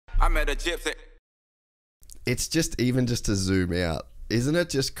met a Gypsy. It's just, even just to zoom out, isn't it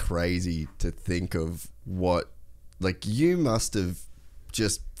just crazy to think of what, like, you must have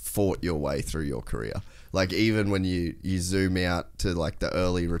just fought your way through your career. Like, even when you zoom out to like the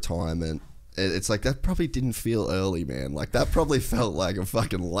early retirement, it's like, that probably didn't feel early, man. Like, that probably felt like a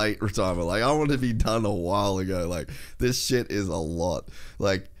fucking late retirement. Like, I want to be done a while ago. Like, this shit is a lot.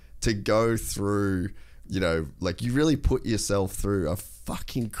 Like, to go through, you know, like, you really put yourself through a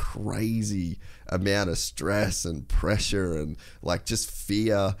fucking crazy amount of stress and pressure and like just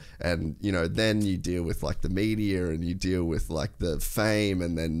fear, and you know, then you deal with like the media and you deal with like the fame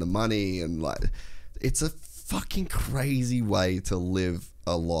and then the money, and like, it's a fucking crazy way to live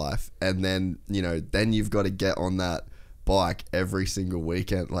a life. And then, you know, then you've got to get on that bike every single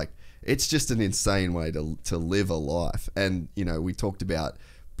weekend. Like, it's just an insane way to live a life. And you know, we talked about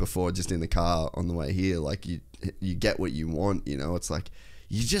before just in the car on the way here, like, you get what you want, you know. It's like,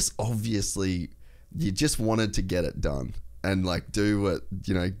 you just obviously, you just wanted to get it done and like do what,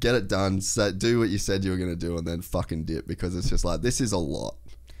 you know, get it done, do what you said you were going to do, and then fucking dip, because it's just like, this is a lot.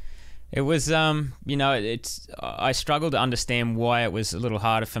 It was, you know, I struggled to understand why it was a little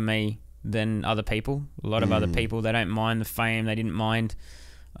harder for me than other people. A lot of other people, they don't mind the fame, they didn't mind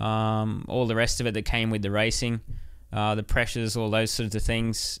all the rest of it that came with the racing. The pressures, all those sorts of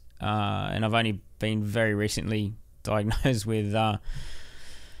things, and I've only been very recently diagnosed with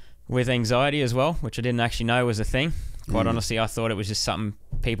anxiety as well, which I didn't actually know was a thing. Quite honestly, I thought it was just something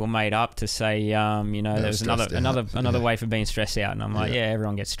people made up to say, you know, there was another way for being stressed out, and I'm like, yeah,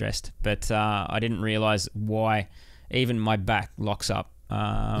 everyone gets stressed, but I didn't realize why even my back locks up.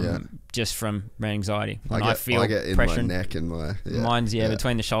 Just from anxiety. When I get in pressure, my neck and my mine's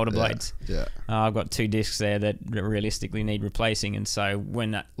between the shoulder blades. Yeah. I've got 2 discs there that realistically need replacing, and so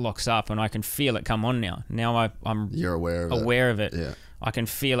when that locks up, and I can feel it come on now you're aware of it. Yeah. I can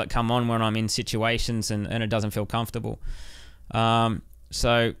feel it come on when I'm in situations and it doesn't feel comfortable.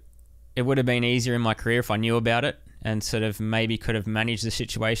 So it would have been easier in my career if I knew about it and sort of maybe could have managed the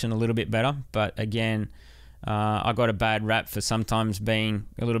situation a little bit better. But again, I got a bad rap for sometimes being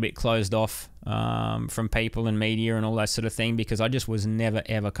a little bit closed off from people and media and all that sort of thing, because I just was never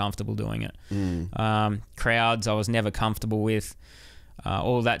ever comfortable doing it. Crowds, I was never comfortable with,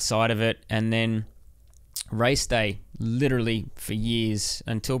 all that side of it. And then race day, literally for years,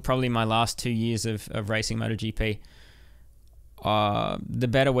 until probably my last 2 years of racing MotoGP, the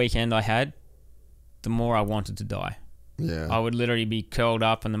better weekend I had, the more I wanted to die. Yeah. I would literally be curled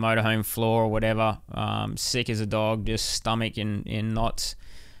up on the motorhome floor or whatever, sick as a dog, just stomach in knots.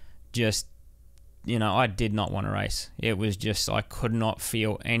 Just, you know, I did not want to race. It was just, I could not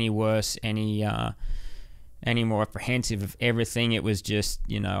feel any worse, any more apprehensive of everything. It was just,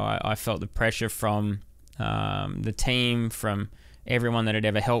 you know, I felt the pressure from the team, from everyone that had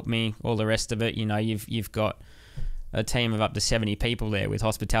ever helped me, all the rest of it. You know, you've got a team of up to 70 people there with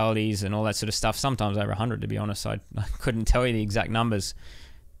hospitalities and all that sort of stuff, sometimes over 100, to be honest. I couldn't tell you the exact numbers.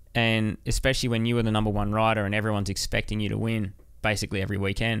 And especially when you were the number one rider and everyone's expecting you to win basically every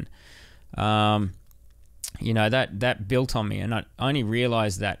weekend, you know, that built on me. And I only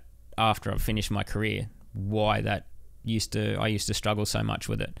realized that after I finished my career, why I used to struggle so much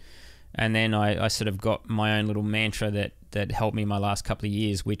with it. And then I sort of got my own little mantra that helped me my last couple of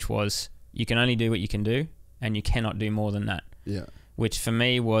years, which was, you can only do what you can do, and you cannot do more than that. Yeah. Which for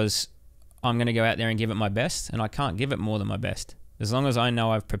me was, I'm going to go out there and give it my best, and I can't give it more than my best. As long as I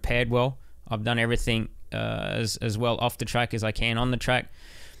know I've prepared well, I've done everything as well off the track as I can on the track.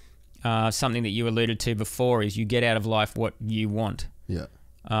 Something that you alluded to before is you get out of life what you want. Yeah.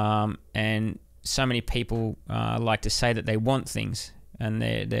 And so many people like to say that they want things and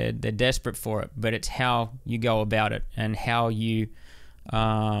they're desperate for it, but it's how you go about it and how you,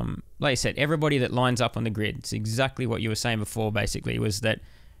 like I said, everybody that lines up on the grid, it's exactly what you were saying before, basically, was that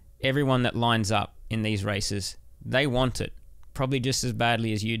everyone that lines up in these races, they want it probably just as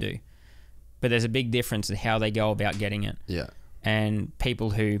badly as you do, but there's a big difference in how they go about getting it. Yeah. And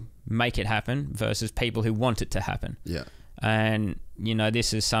people who make it happen versus people who want it to happen. Yeah. And you know,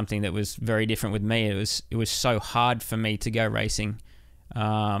 this is something that was very different with me. It was so hard for me to go racing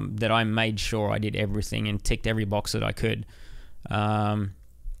that I made sure I did everything and ticked every box that I could.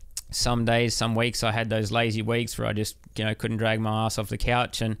 Some days, some weeks, I had those lazy weeks where I just, you know, couldn't drag my ass off the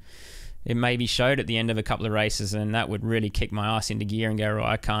couch, and it maybe showed at the end of a couple of races, and that would really kick my ass into gear and go,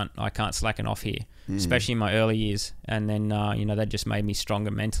 right, I can't slacken off here, especially in my early years. And then, you know, that just made me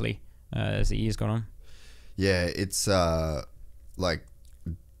stronger mentally as the years got on. Yeah, it's like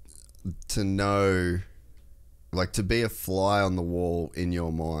to know, like to be a fly on the wall in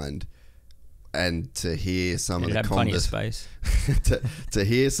your mind and to hear some You'd of have the plenty of space. to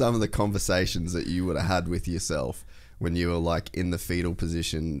hear some of the conversations that you would have had with yourself when you were like in the fetal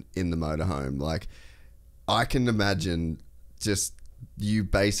position in the motorhome, like I can imagine just you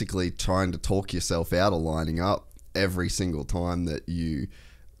basically trying to talk yourself out of lining up every single time that you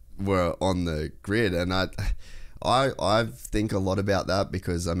were on the grid. And I think a lot about that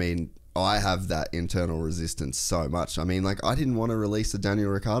because I mean I have that internal resistance so much. I mean, like I didn't want to release the Daniel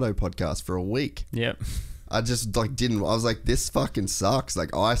Ricciardo podcast for a week. Yep. I just like didn't. I was like, this fucking sucks.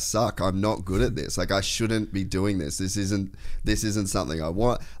 Like I suck. I'm not good at this. Like I shouldn't be doing this. This isn't something I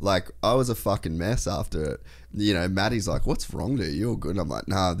want. Like I was a fucking mess after it. You know, Maddie's like, what's wrong with you? You're good. I'm like,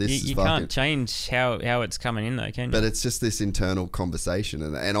 nah, this is you fucking. can't change how it's coming in though, can you? But it's just this internal conversation,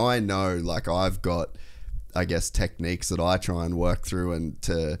 and I know like I've got, I guess, techniques that I try and work through and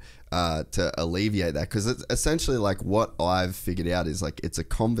to alleviate that, because it's essentially like what I've figured out is like it's a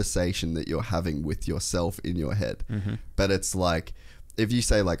conversation that you're having with yourself in your head. Mm-hmm. But it's like if you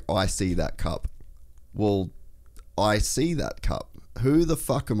say like I see that cup, well, I see that cup. Who the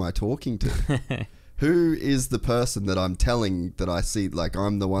fuck am I talking to? Who is the person that I'm telling that I see? Like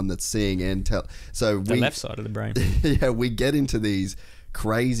I'm the one that's seeing and tell. So the left side of the brain. Yeah, we get into these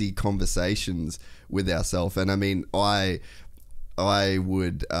crazy conversations with ourselves. And I mean, I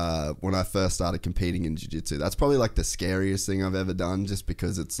would when I first started competing in jiu-jitsu, that's probably like the scariest thing I've ever done, just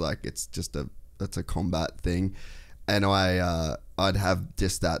because it's like it's a combat thing. And I'd have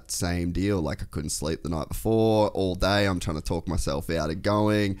just that same deal. Like I couldn't sleep the night before all day. I'm trying to talk myself out of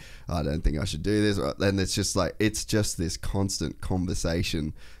going. I don't think I should do this. And it's just like, it's just this constant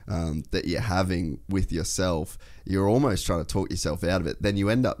conversation that you're having with yourself. You're almost trying to talk yourself out of it. Then you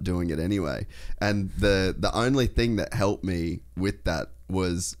end up doing it anyway. And the only thing that helped me with that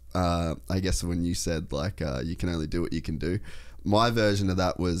was, I guess when you said like, you can only do what you can do. My version of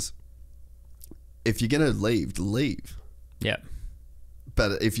that was, if you're going to leave. Yeah.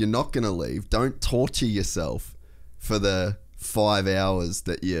 But if you're not going to leave, don't torture yourself for the 5 hours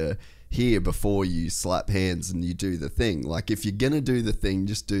that you're here before you slap hands and you do the thing. Like if you're going to do the thing,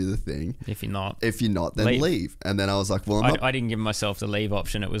 just do the thing. If you're not, then leave. And then I was like, well, I didn't give myself the leave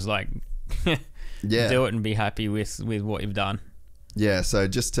option. It was like, yeah, do it and be happy with what you've done. Yeah. So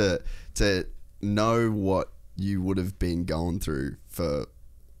just to know what you would have been going through for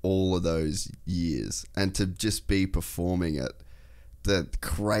all of those years, and to just be performing at the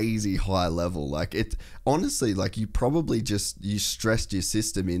crazy high level, like it honestly, like you probably you stressed your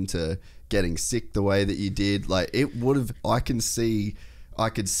system into getting sick the way that you did. Like it would have, I could see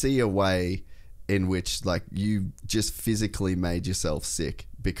a way in which like you just physically made yourself sick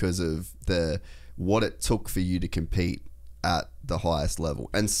because of what it took for you to compete at the highest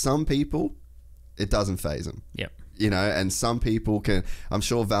level. And some people, it doesn't faze them. Yep. You know, and some people can. I'm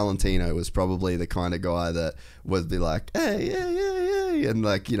sure Valentino was probably the kind of guy that would be like, hey, yeah, and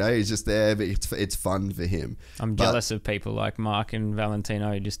like, you know, he's just there, but it's fun for him. I'm jealous of people like Mark and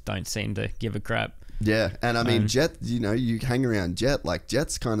Valentino who just don't seem to give a crap. Yeah, and I mean, Jet, you know, you hang around Jet, like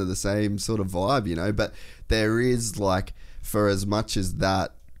Jet's kind of the same sort of vibe, you know, but there is like, for as much as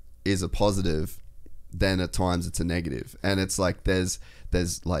that is a positive, then at times it's a negative. And it's like there's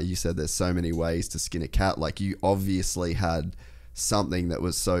like you said, there's so many ways to skin a cat. Like you obviously had something that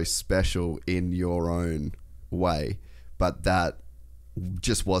was so special in your own way, but that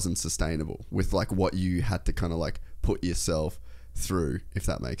just wasn't sustainable with like what you had to kind of like put yourself through, if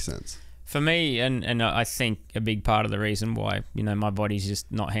that makes sense. For me, and I think a big part of the reason why, you know, my body's just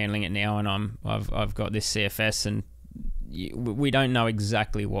not handling it now, and I've got this CFS, and we don't know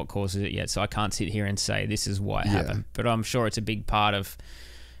exactly what causes it yet, so I can't sit here and say this is why it happened. But I'm sure it's a big part of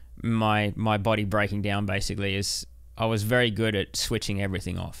my body breaking down. Basically, is I was very good at switching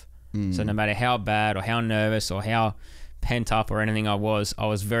everything off. So no matter how bad or how nervous or how pent up or anything I was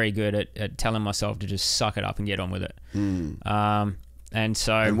very good at telling myself to just suck it up and get on with it. And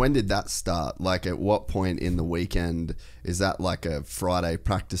when did that start? Like at what point in the weekend? Is that like a Friday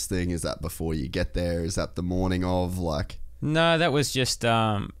practice thing? Is that before you get there? Is that the morning of? Like, no, that was just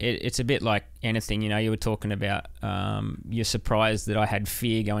it's a bit like anything, you know. You were talking about you're surprised that I had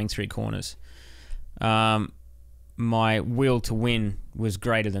fear going through corners. My will to win was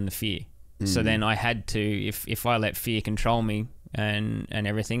greater than the fear. So then I had to, if I let fear control me and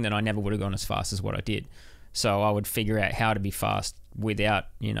everything, then I never would have gone as fast as what I did. So I would figure out how to be fast without,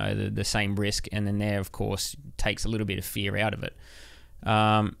 you know, the same risk. And then there, of course, takes a little bit of fear out of it.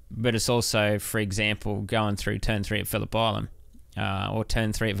 But it's also, for example, going through turn 3 at Phillip Island or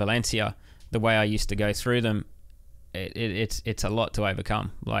turn 3 at Valencia, the way I used to go through them, it's a lot to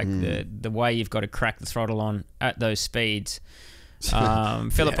overcome. Like the way you've got to crack the throttle on at those speeds,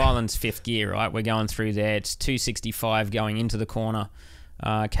 Phillip Island's fifth gear, right? We're going through there. It's 265 going into the corner,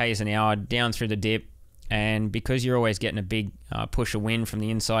 k's an hour down through the dip. And because you're always getting a big push of wind from the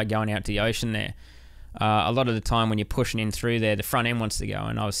inside going out to the ocean there, a lot of the time when you're pushing in through there, the front end wants to go.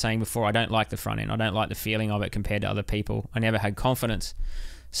 And I was saying before, I don't like the front end. I don't like the feeling of it compared to other people. I never had confidence.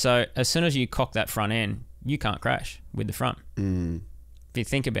 So as soon as you cock that front end, you can't crash with the front. If you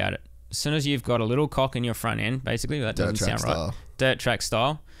think about it, as soon as you've got a little cock in your front end, basically, that doesn't sound right. Dirt track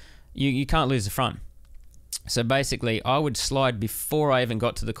style, you can't lose the front. So basically, I would slide before I even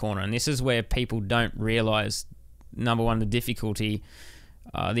got to the corner. And this is where people don't realize, number one, the difficulty,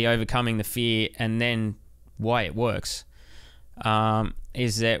 the overcoming the fear, and then why it works,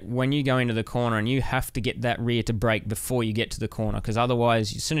 is that when you go into the corner and you have to get that rear to brake before you get to the corner, because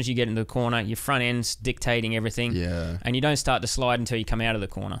otherwise, as soon as you get into the corner, your front end's dictating everything, and you don't start to slide until you come out of the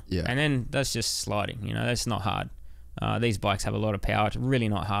corner. And then that's just sliding. That's not hard. These bikes have a lot of power. It's really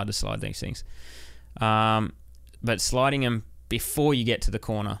not hard to slide these things. But sliding them before you get to the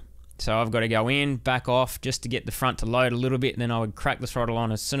corner. So I've got to go in, back off, just to get the front to load a little bit, and then I would crack the throttle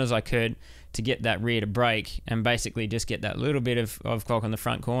on as soon as I could to get that rear to brake, and basically just get that little bit of cock on the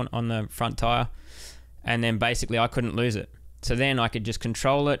front corner, on the front tire, and then basically I couldn't lose it. So then I could just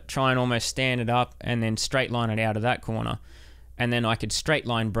control it, try and almost stand it up, and then straight line it out of that corner, and then I could straight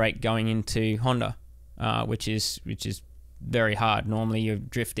line brake going into Honda, which is very hard. Normally you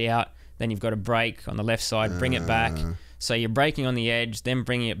drift out, then you've got to brake on the left side, bring it back. So you're braking on the edge, then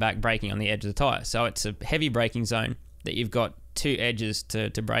bringing it back, braking on the edge of the tyre. So it's a heavy braking zone that you've got two edges to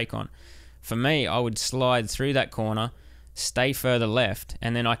brake on. For me, I would slide through that corner, stay further left,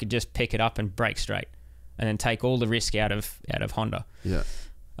 and then I could just pick it up and brake straight, and then take all the risk out of Honda.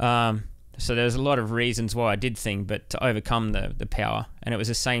 So there's a lot of reasons why I did things, but to overcome the power. And it was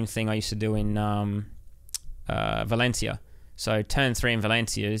the same thing I used to do in Valencia. So turn 3 in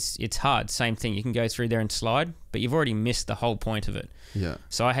Valencia, it's hard. Same thing. You can go through there and slide, but you've already missed the whole point of it.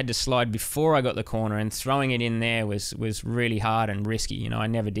 So I had to slide before I got the corner, and throwing it in there was really hard and risky. I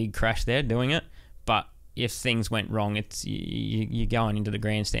never did crash there doing it, but if things went wrong, it's you're going into the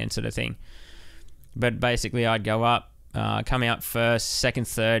grandstand sort of thing. But basically, I'd go up, come out first, second,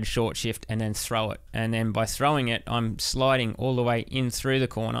 third, short shift, and then throw it. And then by throwing it, I'm sliding all the way in through the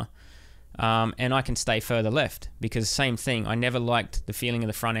corner. And I can stay further left, because same thing, I never liked the feeling of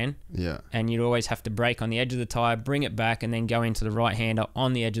the front end. And you'd always have to brake on the edge of the tyre, bring it back, and then go into the right-hander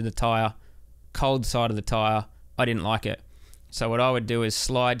on the edge of the tyre, cold side of the tyre. I didn't like it. So what I would do is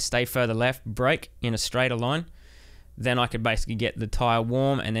slide, stay further left, brake in a straighter line. Then I could basically get the tyre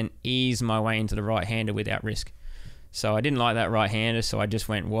warm and then ease my way into the right-hander without risk. So I didn't like that right-hander, so I just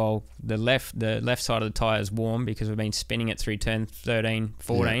went, well, the left side of the tyre is warm because we've been spinning it through turn 13,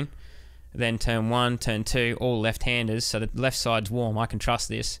 14. Then turn 1, turn 2, all left-handers, so the left side's warm. I can trust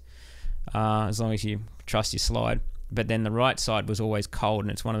this, as long as you trust your slide. But then the right side was always cold,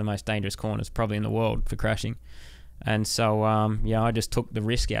 and it's one of the most dangerous corners probably in the world for crashing. And so, I just took the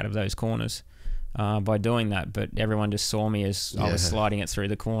risk out of those corners by doing that. But everyone just saw me as I was sliding it through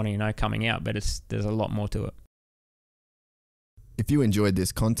the corner, coming out. But there's a lot more to it. If you enjoyed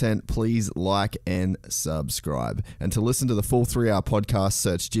this content, please like and subscribe. And to listen to the full 3-hour podcast,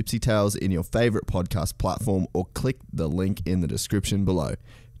 search Gypsy Tales in your favorite podcast platform or click the link in the description below.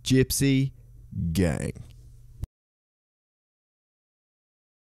 Gypsy Gang.